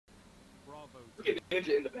Look at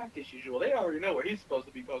Ninja in the back as usual. They already know where he's supposed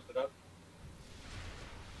to be posted up.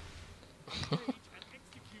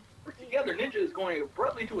 Together, Ninja is going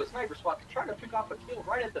abruptly to a sniper spot to try to pick off a kill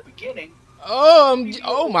right at the beginning.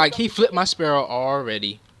 Oh my, he flipped my sparrow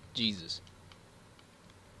already. Jesus.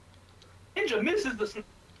 Ninja misses the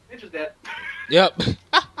Ninja's dead. Yep.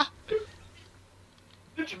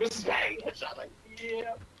 Ninja misses bang. Headshot like,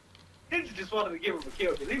 yeah. Ninja just wanted to give him a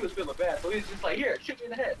kill because he was feeling bad. So he's just like, here, shoot me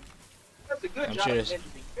in the head. That's a good job of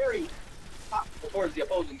Ninja being very thoughtful towards the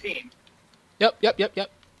opposing team. Yep. Ninja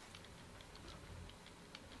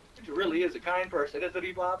really is a kind person, isn't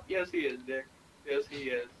he, Bob? Yes, he is, Dick. Yes, he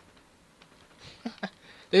is.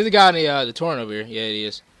 There's a guy in the torrent over here. Yeah, it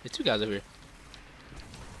is. There's two guys over here.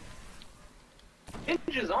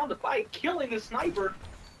 Ninja's on the fight, killing the sniper,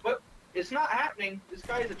 but it's not happening. This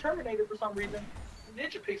guy is a Terminator for some reason.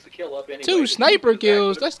 Ninja picks the kill up anyway. 2 sniper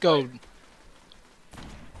kills. Let's go.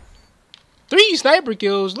 3 sniper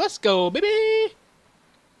kills. Let's go, baby.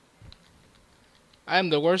 I am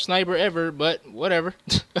the worst sniper ever, but whatever.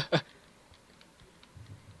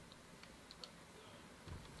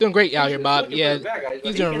 Doing great out here, Bob. Yeah,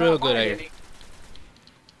 he's doing real good out here.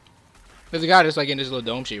 There's a guy that's like in this little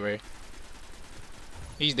dome shit right here.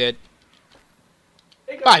 He's dead.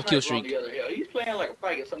 5 kill streak. He's playing like a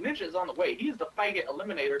faggot. Some Ninja is on the way. He's the faggot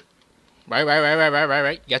eliminator.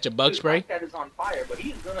 Right. You got your bug spray. That is on fire, but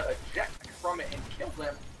he's gonna eject from it and kill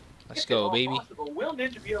them. Let's go, baby. Will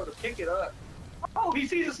Ninja be able to pick it up? Oh, he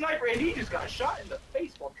sees a sniper and he just got shot in the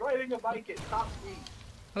face while driving a bike at top speed.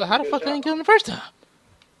 How the fuck I didn't kill him the first time?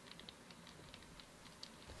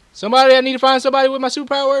 Somebody, I need to find somebody with my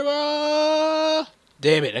superpower.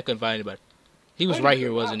 Damn it, I couldn't find anybody. He was right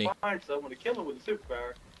here, wasn't he? Find someone to kill him with a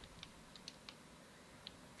superpower.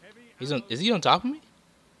 Is he on top of me?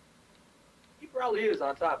 He probably is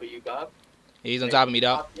on top of you, Bob. Yeah, he's on top of me,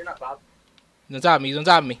 dog. You're not Bob. He's on top of me. He's on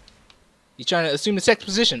top of me. He's trying to assume the sex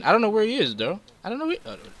position. I don't know where he is, though. I don't know where.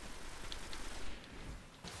 Oh,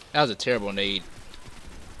 that was a terrible nade.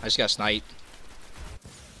 I just got sniped.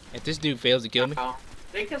 If this dude fails to kill me.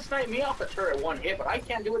 They can snipe me off a turret one hit, but I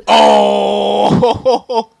can't do it.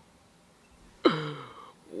 Oh!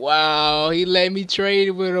 Wow, he let me trade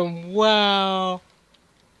with him. Wow.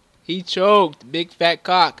 He choked. Big fat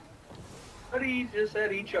cock. What he just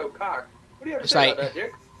said he choked cock. What do you have to say about that,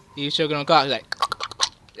 Dick? He was choking on cock. He's like.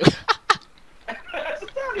 That's a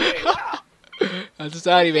sound wave. Wow. That's a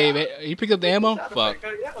sound wave, man. You picked up the ammo? Fuck.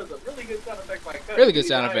 That was a really good sound effect by Cut. Really good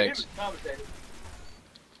sound effects.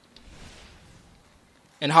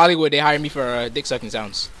 In Hollywood, they hire me for dick sucking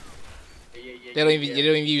sounds. They don't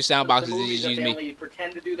even use sound boxes. They just use me. They only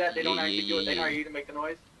pretend to do that. They don't actually do it. They hire you to make the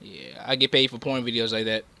noise. Yeah, I get paid for porn videos like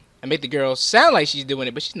that. I make the girl sound like she's doing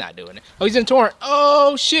it, but she's not doing it. Oh, he's in torrent.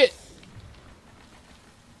 Oh shit!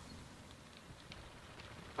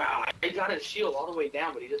 Wow, he got his shield all the way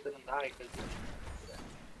down, but he just didn't die.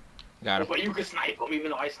 Got him. But you could snipe him,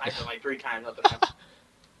 even though I sniped him like 3 times at the time.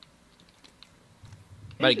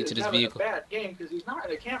 About to get to this vehicle. A bad game because he's not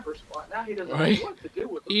in a camper spot. Now he doesn't know what to do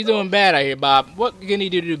with himself. He's doing bad out here, Bob. What can he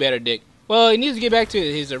do to do better, Dick? Well, he needs to get back to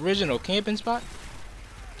his original camping spot.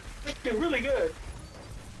 He's really good.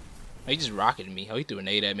 Oh, he just rocketed me. Oh, he threw a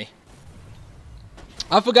nade at me.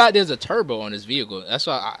 I forgot there's a turbo on this vehicle. That's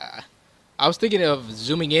why I was thinking of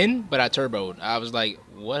zooming in, but I turboed. I was like,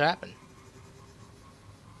 what happened?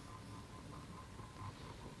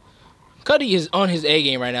 Cuddy is on his A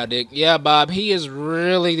game right now, Dick. Yeah, Bob, he is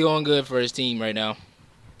really doing good for his team right now.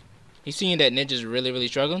 He's seeing that Ninja's really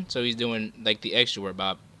struggling, so he's doing like the extra work,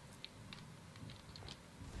 Bob.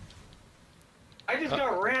 I just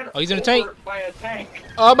got ran he's in a tank. By a tank.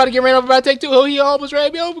 Oh, I'm about to get ran over by a tank too. Oh, he almost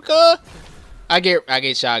ran me over, cuz. I get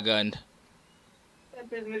shotgunned. That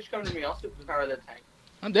business come to me. I'll superpower that tank.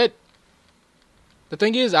 I'm dead. The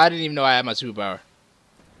thing is, I didn't even know I had my superpower.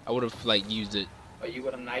 I would have like used it. Oh, you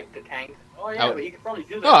would have knifed the tank? Oh, yeah, but you could probably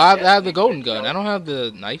do that. No, I have the golden gun. I don't have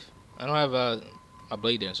the knife. I don't have a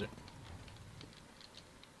blade dancer.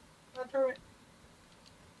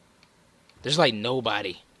 There's like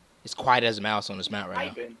nobody. It's quiet as a mouse on this map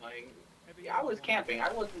right now. Yeah, I was camping.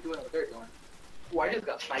 I wasn't doing what they're doing. Ooh, I just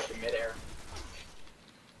got sniped in midair.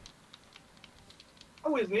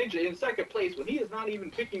 How is Ninja in second place when he is not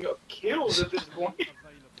even picking up kills at this point?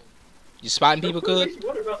 You spotting people, cuz?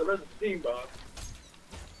 What about the rest of the team, Bob?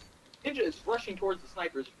 Ninja is rushing towards the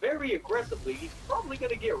snipers very aggressively. He's probably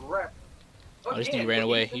gonna get wrecked. Oh, this dude ran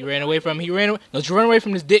away. He ran away from me. He ran away. Don't you run away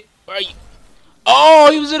from this dick. Where are you? Oh,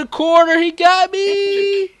 he was in a corner. He got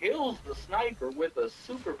me. Ninja kills the sniper with a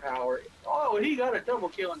superpower. Oh, he got a double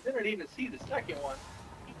kill and didn't even see the second one.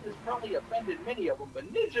 He has probably offended many of them,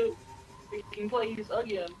 but Ninja can play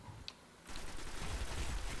again.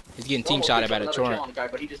 He's getting team shot by the Durant. Guy,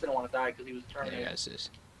 but he just didn't want to die because he was terminated. Yeah,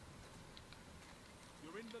 assist.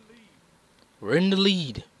 We're in the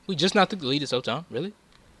lead. We just not took the lead this whole time, really?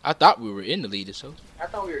 I thought we were in the lead this whole time. I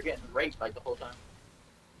thought we were getting raped like the whole time.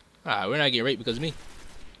 Ah, we're not getting raped because of me.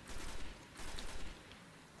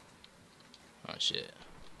 Oh shit.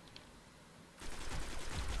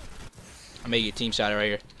 I may get team shot right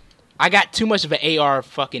here. I got too much of an AR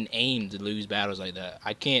fucking aim to lose battles like that.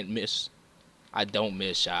 I can't miss. I don't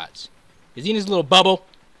miss shots. Is he in his little bubble?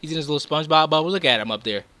 He's in his little SpongeBob bubble. Look at him up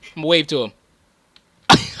there. I'm gonna wave to him.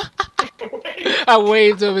 I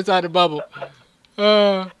waved to him inside the bubble.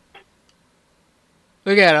 Look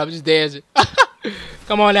at him, just dancing.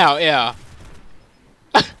 Come on out, yeah.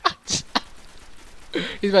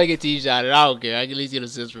 He's about to get team shotted. I don't care. I can at least get an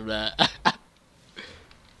assist from that.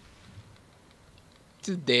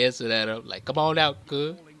 Just dancing at him. Like, come on out,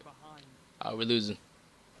 good. Oh, we're losing.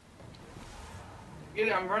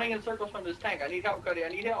 I'm running in circles from this tank. I need help, Cuddy. I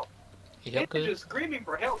need help. He's just screaming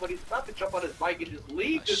for help, but he's about to jump on his bike and just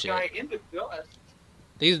leave this guy in the dust.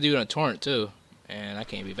 These are doing a torrent too, and I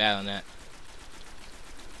can't be battling that.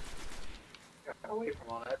 Get away from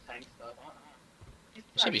all that tank stuff. He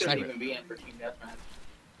should be sniping. Even be in for team deathmatch.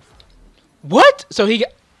 What? So he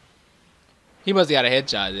must have got a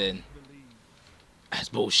headshot then. That's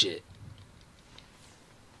bullshit.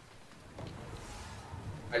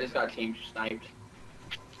 I just got team sniped.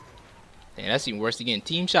 Damn, that's even worse than getting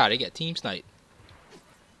team shot. They got team sniped.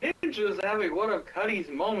 Ninja's having one of Cuddy's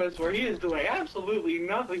moments where he is doing absolutely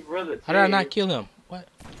nothing for the team. How did I not kill him? What?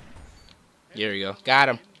 Here we go. Got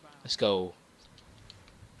him. Let's go.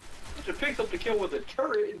 Ninja picks up the kill with a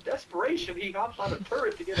turret. In desperation, he hops on a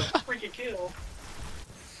turret to get a freaking kill.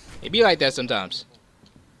 It be like that sometimes.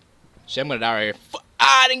 Shit, I'm gonna die right here.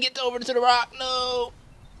 I didn't get over to the rock. No.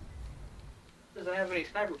 Doesn't have any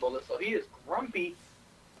sniper bullets, so he is grumpy.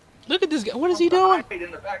 Look at this guy. What is he doing? Hide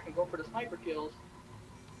in the back and go for the sniper kills.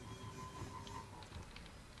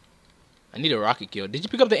 I need a rocket kill. Did you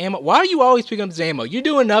pick up the ammo? Why are you always picking up this ammo? You're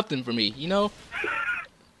doing nothing for me, you know?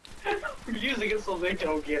 We're using it so they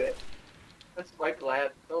don't get it. That's my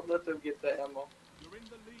glad. Don't let them get the ammo. You're in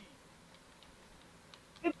the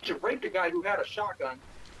lead. Ninja raped a guy who had a shotgun.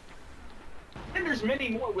 And there's many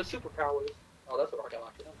more with superpowers. Oh, that's what I got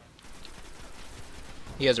locked in.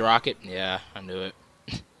 He has a rocket? Yeah, I knew it.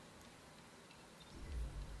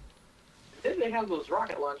 Then they have those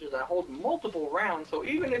rocket launchers that hold multiple rounds, so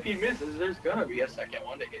even if he misses, there's gonna be a second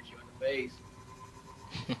one to hit you in the face.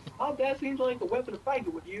 Oh, that seems like a weapon a fighter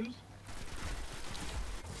would use.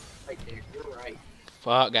 Right there, you're right.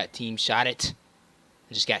 Fuck, got team shot it.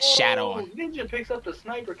 I just got shot on. Ninja picks up the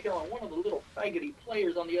sniper kill on one of the little faggoty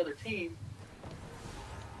players on the other team.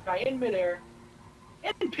 Guy in midair.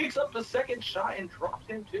 And picks up the second shot and drops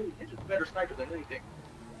him too. Ninja's a better sniper than anything.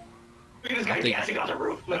 Look at this guy dancing on the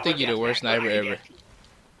roof. I think you're the worst sniper ever.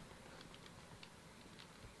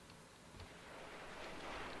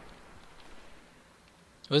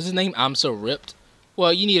 What's his name? I'm so ripped.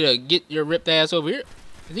 Well, you need to get your ripped ass over here.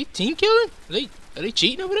 Is he team killing? Are they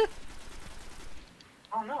cheating over there?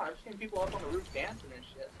 I don't know. I've seen people up on the roof dancing and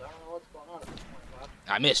shit, so I don't know what's going on at this point, Bob.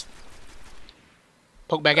 I missed.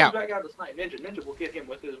 Poke back out. Back out to snipe Ninja. Ninja will get him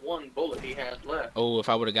with his one bullet he has left. Oh, if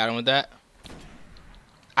I would have got him with that.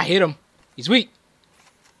 I hit him. He's weak.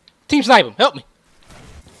 Team snipe him. Help me.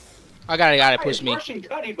 I gotta push me.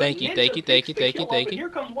 Cuddy, thank you. Here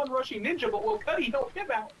comes one rushing Ninja, but will Cuddy help him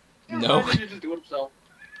out? No. Ninja just do it himself.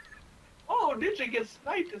 Oh, Ninja gets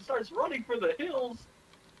sniped and starts running for the hills.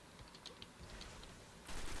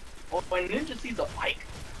 Oh, when Ninja sees a bike,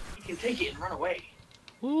 he can take it and run away.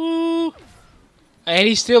 Woo! And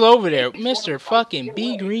he's still over there, Mr. fucking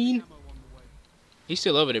B Green. He's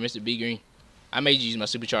still over there, Mr. B Green. I made you use my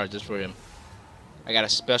supercharge just for him. I got a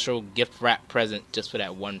special gift wrap present just for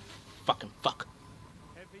that one fucking fuck.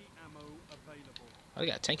 Heavy ammo available. Oh, they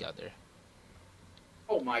got a tank out there.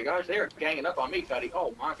 Oh my gosh, they're ganging up on me, Cuddy.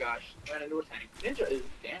 Oh my gosh, ran into a tank. Ninja is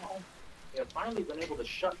down. They have finally been able to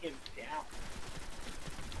shut him down.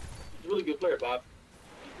 He's a really good player, Bob.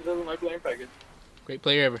 He doesn't like playing faggots. Great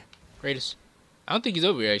player ever. Greatest. I don't think he's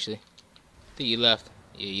over here, actually. I think he left.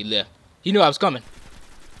 Yeah, he left. You knew I was coming.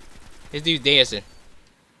 This dude's dancing.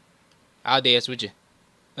 I'll dance with you.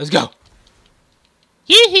 Let's go.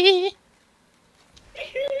 Hee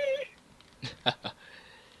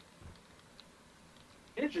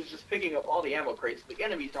Ninja's just picking up all the ammo crates. The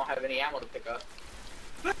enemies don't have any ammo to pick up.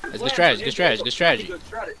 That's good strategy. Good strategy. Good strategy. Good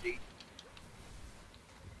strategy.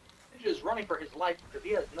 Ninja's running for his life because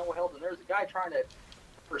he has no health, and there's a guy trying to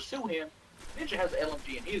pursue him. Ninja has an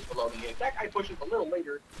LMG and he's reloading it. If that guy pushes a little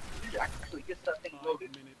later, Ninja actually gets that thing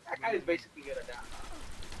loaded. That guy is basically gonna die.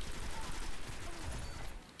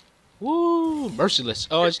 Woo! Merciless.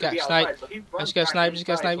 Oh, I just got sniped. So he I runs just got back sniped. Just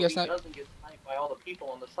got inside sniped. Got so sniped. he doesn't get sniped by all the people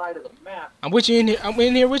on the side of the map. I'm with you in here. I'm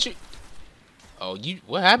in here with you. Oh, you.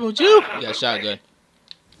 What happened with you? You got a shotgun.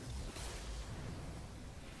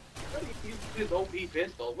 He used his OP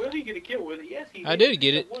pistol. Will he get a kill with it? Yes, he I did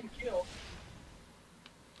get it. One kill.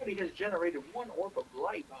 But he has generated one orb of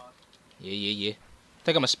light on. Yeah. I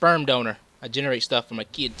think I'm a sperm donor. I generate stuff for my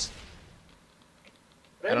kids.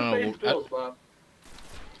 But I don't know. everybody's bills, Bob.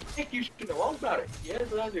 I think you should know all about it. Yes,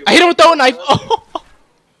 I do. I hit him with a throwing knife. Oh.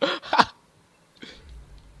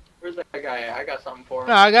 Where's that guy? I got something for him.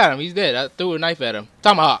 No, I got him. He's dead. I threw a knife at him.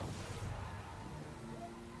 Tomahawk.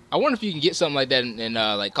 I wonder if you can get something like that in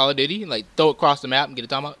like Call of Duty, like throw it across the map and get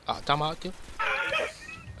a tomahawk kill.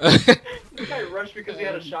 The guy rushed because he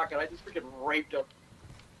had a shotgun. I just freaking raped him.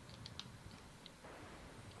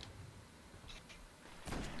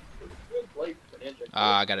 Good play for Ninja.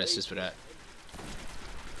 I got an assist for that.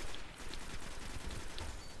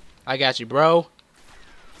 I got you, bro.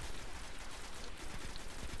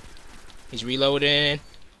 He's reloading.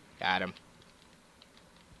 Got him.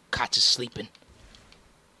 Caught you sleeping.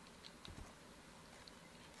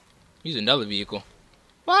 Use another vehicle.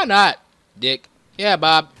 Why not, Dick? Yeah,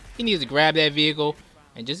 Bob. He needs to grab that vehicle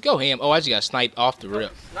and just go ham. Oh, I just got sniped off the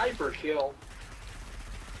rip. Sniper kill.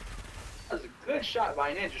 That was a good shot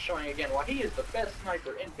by Ninja, showing again why he is the best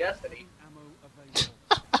sniper in Destiny. Ammo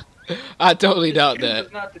available. I totally doubt He that.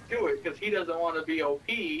 chooses not to do it because he doesn't want to be OP.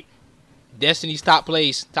 Destiny's top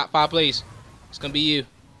 5 place. It's gonna be you.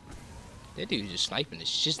 That dude just sniping the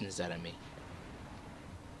shizness out of me.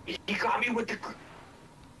 He got me with the.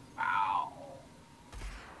 Wow.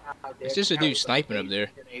 It's just a dude sniping up there.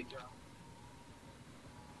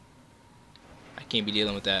 I can't be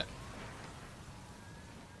dealing with that.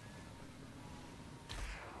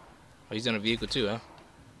 Oh, he's on a vehicle too, huh?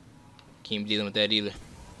 Can't be dealing with that either. I'm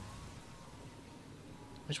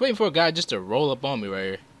just waiting for a guy just to roll up on me right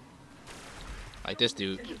here. Like this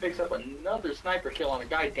dude. Ninja picks up another sniper kill on a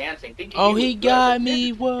guy dancing. Thinking Oh, he he was got good, but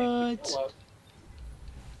me, Ninja what? picked the kill up.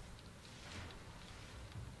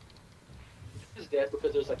 He's dead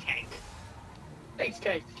because there's a tank. Tank's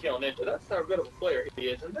to kill Ninja. That's how good of a player he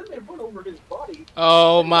is. And then they put over his body.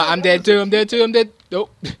 Oh my, I'm dead too, I'm dead too, I'm dead.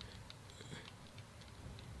 Nope.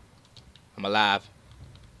 I'm alive.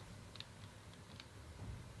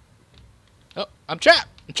 Oh, I'm trapped.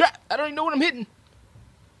 I'm trapped. I don't even know what I'm hitting.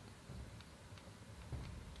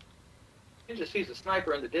 Ninja sees a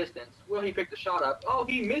sniper in the distance. Well, he picked a shot up. Oh,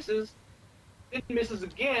 he misses. Then misses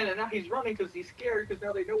again, and now he's running because he's scared because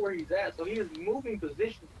now they know where he's at. So he is moving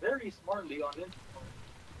positions very smartly on Ninja.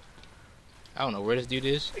 I don't know where this dude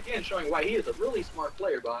is. Again, showing why he is a really smart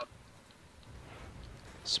player, Bob.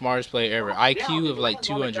 Smartest player ever. Down, IQ of he like lands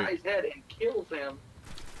on the 200. guy's head and kills him.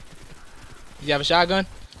 You have a shotgun?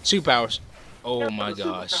 Superpowers. Oh Yeah, my the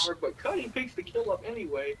gosh. superpower, but Cuddy picks the kill up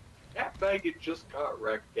anyway. That faggot just got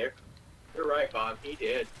wrecked, Dick. You're right, Bob. He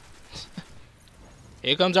did.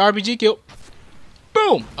 Here comes RPG kill.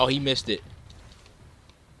 Boom! Oh, he missed it.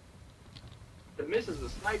 It misses the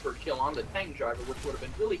sniper kill on the tank driver, which would have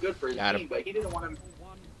been really good for his Got him. team, but he didn't want him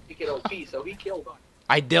to get OP, so he killed him.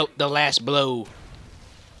 I dealt the last blow.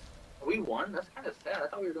 We won? That's kind of sad. I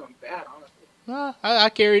thought we were doing bad, honestly. I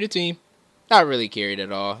carried the team. Not really carried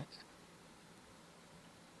at all.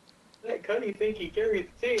 Let Cuddy think he carried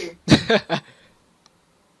the team.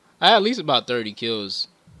 I had at least about 30 kills.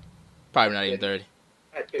 Probably not even 30.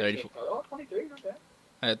 At 15. 34. Oh, 23, not bad.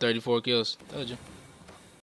 I had 34 kills. Told you.